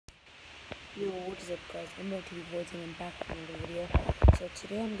Yo, what is up guys, I'm Motivate Voids and I'm back with another video. So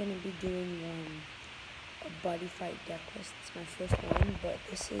today I'm going to be doing a buddy fight deck list. It's my first one, but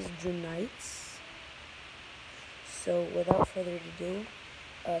this is draknights. So without further ado,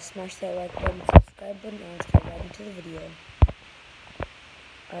 smash that like button, subscribe button, and let's get right into the video.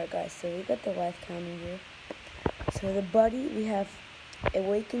 Alright guys, so we got the life counter here. So the buddy, we have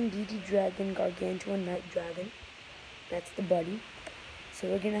Awakened DD Dragon, Gargantuan Night Dragon. That's the buddy. So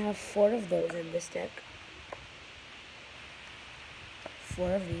we're going to have 4 of those in this deck.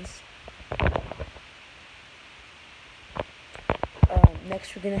 4 of these.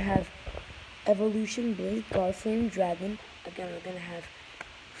 Next we're going to have Evolution Blade Garflame Dragon. Again, we're going to have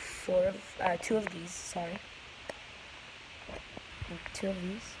 2 of these, sorry. 2 of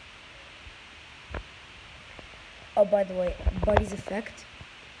these. Oh, by the way, Buddy's effect.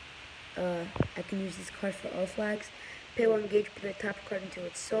 I can use this card for all flags. Pay 1 gauge, put the top card into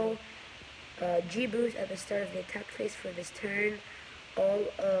its soul. G-boost at the start of the attack phase for this turn.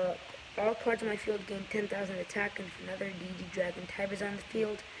 All cards on my field gain 10,000 attack, and if another DD Dragon type is on the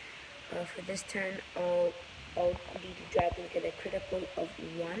field, for this turn, all DD Dragons get a critical of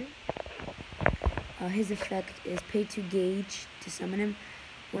 1. His effect is pay 2 gauge to summon him.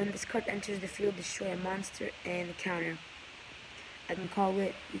 When this card enters the field, destroy a monster and a counter. I can call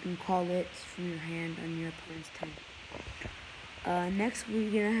it, you can call it from your hand on your opponent's turn. Next we're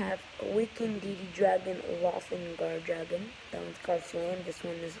gonna have Awakened DD Dragon, Lofin Guard Dragon. That one's called Flame, this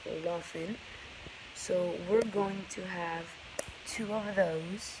one is Lofin. So we're going to have 2 of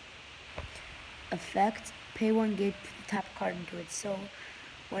those. Effect, pay 1 gauge, put the top card into its soul.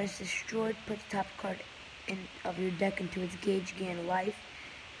 When it's destroyed, put the top card of your deck into its gauge, gain life,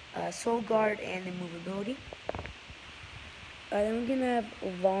 soul guard, and immovability. Then we're gonna have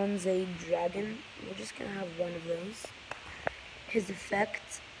Vonzai Dragon. We're just gonna have 1 of those. His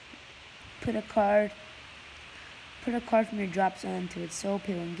effect, put a card from your drop zone into its soul,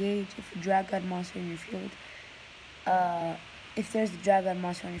 pay 1 gauge. If a drag god monster in your field, if there's a drag god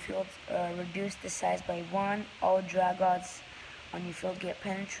monster on your field, reduce the size by 1. All drag gods on your field get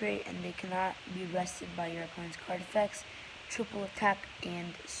penetrate, and they cannot be rested by your opponent's card effects. Triple attack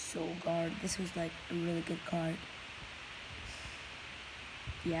and soul guard. This was like a really good card.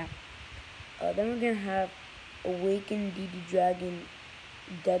 Yeah. Then we're gonna have Awakened DD Dragon,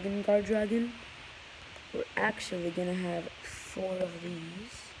 Dragon Guard Dragon. We're actually gonna have 4 of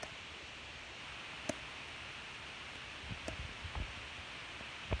these.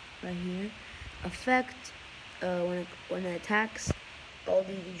 Right here. Effect, when it attacks, all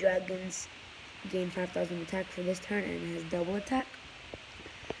DD Dragons gain 5,000 attack for this turn, and it has double attack.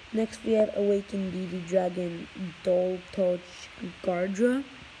 Next we have Awakened DD Dragon, Dull Touch Gardra.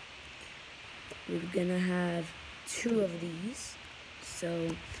 We're gonna have 2 of these.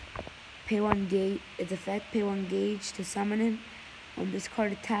 So pay 1 gauge, its effect, pay 1 gauge to summon him. When this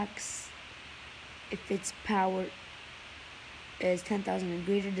card attacks, if its power is 10,000 and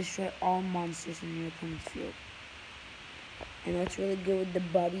greater, destroy all monsters in your opponent's field. And that's really good with the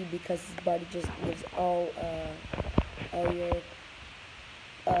buddy, because his buddy just gives all your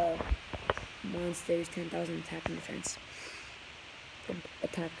monsters 10,000 attack and defense.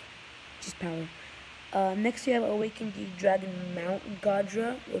 Attack, just power. Next we have Awakened DD Dragon Mount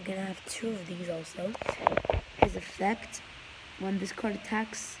Godra. We're gonna have 2 of these also. His effect, when this card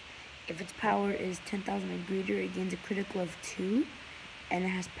attacks, if its power is 10,000 or greater, it gains a critical of 2, and it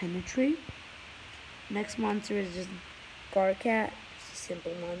has penetrate. Next monster is just Garcat, just a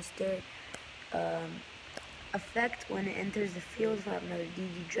simple monster. Effect, when it enters the field, if I have another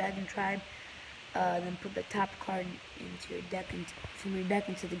DD Dragon tribe, then put the top card into your deck, from your deck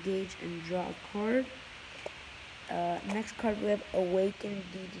into the gauge, and draw a card. Next card we have Awakened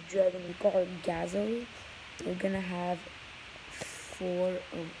DD Dragon Gargazo. We're gonna have 4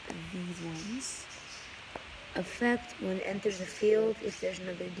 of these ones. Effect, when it enters the field, if there's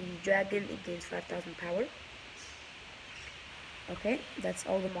another DD Dragon, it gains 5,000 power. Okay, that's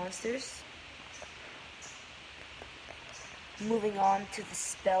all the monsters. Moving on to the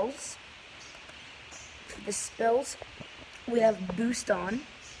spells. For the spells, we have Boost On.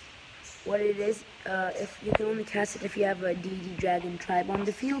 What it is, if you can only cast it if you have a DD Dragon tribe on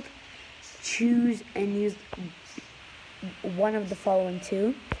the field. Choose and use 1 of the following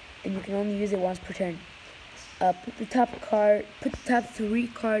 2, and you can only use it once per turn. Put the top 3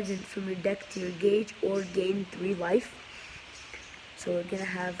 cards from your deck to your gauge, or gain 3 life. So we're gonna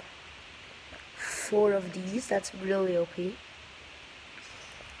have 4 of these. That's really OP.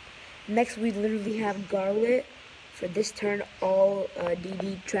 Next we literally have Garlet. For this turn, all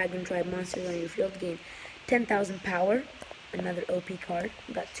DD Dragon Tribe monsters on your field gain 10,000 power. Another OP card.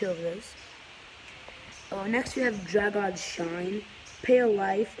 We got 2 of those. Next we have Dragod Shine. Pay a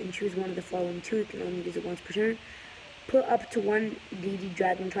life and choose one of the following two. You can only use it once per turn. Put up to one DD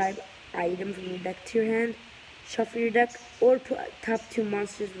Dragon Tribe item from your deck to your hand. Shuffle your deck, or put top two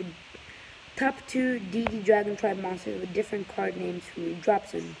DD Dragon Tribe monsters with different card names from your drop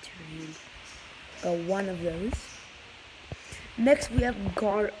zone into your hand. One of those. Next we have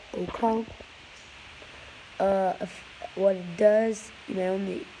Gar Okal. What it does, you may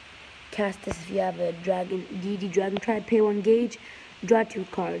only cast this if you have a DD Dragon Tribe. Pay 1 gauge, draw 2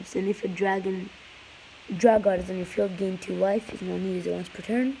 cards, and if a Dragod is on your field, gain 2 life. You can only use it once per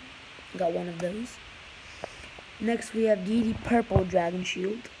turn. Got one of those. Next we have DD Purple Dragon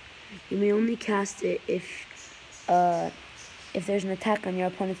Shield. You may only cast it if there's an attack on your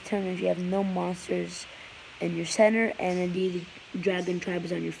opponent's turn, if you have no monsters in your center and a DD Dragon Tribe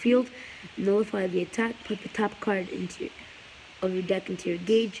is on your field. Nullify the attack, put the top card of your deck into your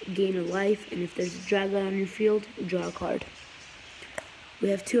gauge, gain a life, and if there's a Dragon on your field, draw a card. We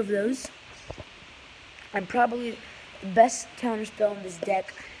have 2 of those. And probably the best counterspell in this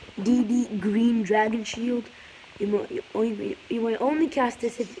deck, DD Green Dragon Shield. You may only cast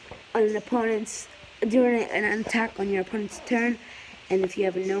this if on an opponent's during an attack on your opponent's turn, and if you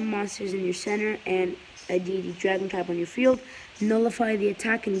have no monsters in your center and a DD Dragon Type on your field, nullify the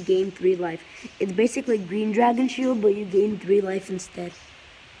attack and gain 3 life. It's basically Green Dragon Shield, but you gain 3 life instead.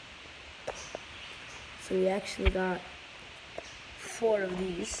 So we actually got 4 of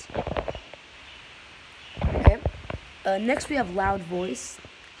these. Okay. Next we have Loud Voice.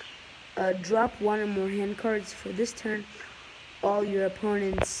 Drop 1 or more hand cards for this turn. All your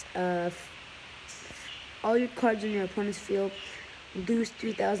opponent's all your cards in your opponent's field lose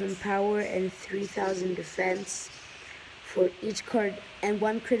 3,000 power and 3,000 defense for each card, and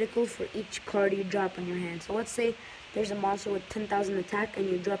 1 critical for each card you drop on your hand. So let's say there's a monster with 10,000 attack and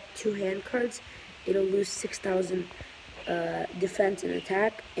you drop 2 hand cards, it'll lose 6,000 defense and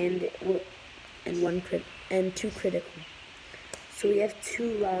attack, and 2 critical. So we have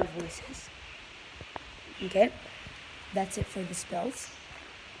 2 Loud Voices. Okay, that's it for the spells.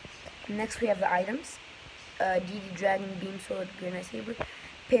 Next we have the items. DD Dragon Beam Sword Granite Saber.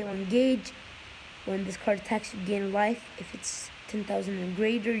 Pay 1 gauge. When this card attacks, you gain life. If it's 10,000 and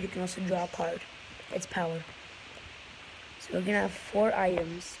greater, you can also draw a card. It's power. So we're gonna have 4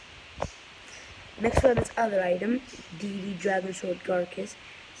 items. Next we have this other item, DD Dragon Sword Garcus.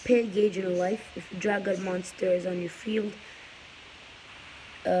 Pay a gauge and a life. If a Dragon monster is on your field,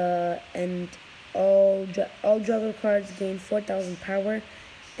 and all Dragon cards gain 4,000 power,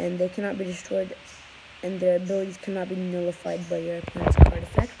 and they cannot be destroyed, and their abilities cannot be nullified by your opponent's card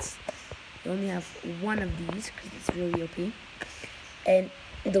effects. You only have 1 of these because it's really OP. And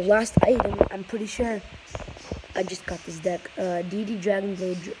the last item, I'm pretty sure I just got this deck. DD Dragon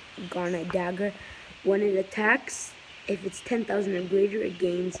Blade Garnet Dagger. When it attacks, if it's 10,000 or greater, it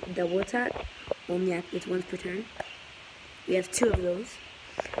gains double attack. Only activates once per turn. We have 2 of those.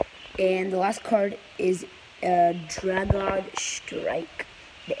 And the last card is Dragod Strike,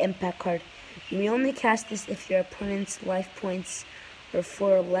 the impact card. You may only cast this if your opponent's life points are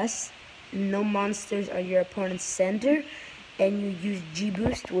 4 or less, no monsters are your opponent's center, and you use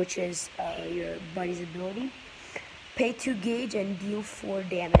G-Boost, which is your buddy's ability. Pay 2 gauge and deal 4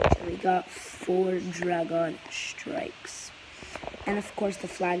 damage. And we got 4 Dragod Strikes. And of course the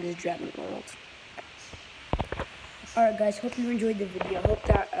flag is Dragon World. Alright guys, hope you enjoyed the video. I hope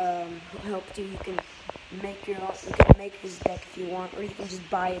that helped you. You can make this deck if you want, or you can just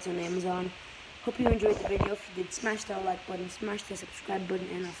buy it on Amazon. Hope you enjoyed the video. If you did, smash that like button, smash the subscribe button,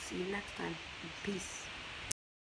 and I'll see you next time. Peace.